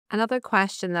Another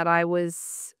question that I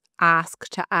was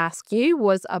asked to ask you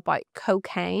was about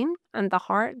cocaine and the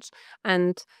heart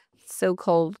and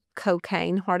so-called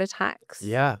cocaine heart attacks.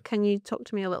 Yeah. Can you talk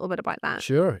to me a little bit about that?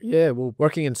 Sure. Yeah. Well,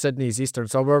 working in Sydney's eastern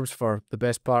suburbs for the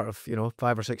best part of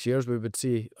 5 or 6 years, we would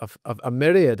see a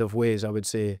myriad of ways, I would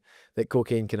say, that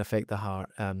cocaine can affect the heart.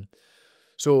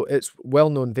 So it's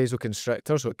well-known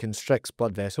vasoconstrictor, so it constricts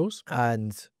blood vessels,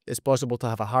 and it's possible to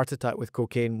have a heart attack with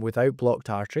cocaine without blocked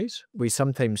arteries. We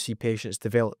sometimes see patients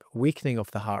develop weakening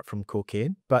of the heart from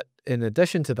cocaine. But in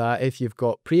addition to that, if you've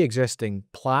got pre-existing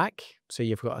plaque, say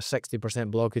you've got a 60%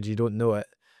 blockage, you don't know it,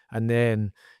 and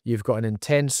then you've got an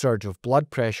intense surge of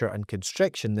blood pressure and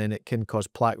constriction, then it can cause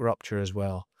plaque rupture as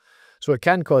well. So it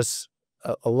can cause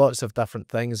lots of different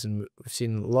things, and we've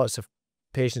seen lots of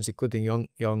patients, including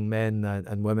young men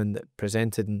and women, that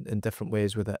presented in different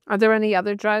ways with it. Are there any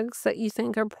other drugs that you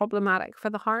think are problematic for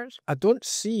the heart? I don't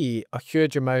see a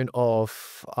huge amount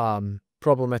of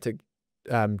problematic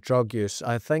drug use.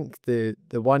 I think the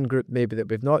one group maybe that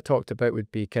we've not talked about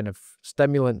would be kind of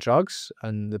stimulant drugs,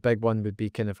 and the big one would be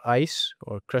kind of ice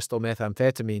or crystal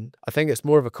methamphetamine. I think it's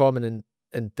more of a common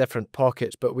in different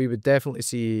pockets, but we would definitely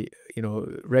see,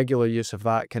 regular use of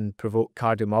that can provoke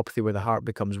cardiomyopathy where the heart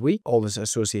becomes weak, all the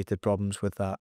associated problems with that.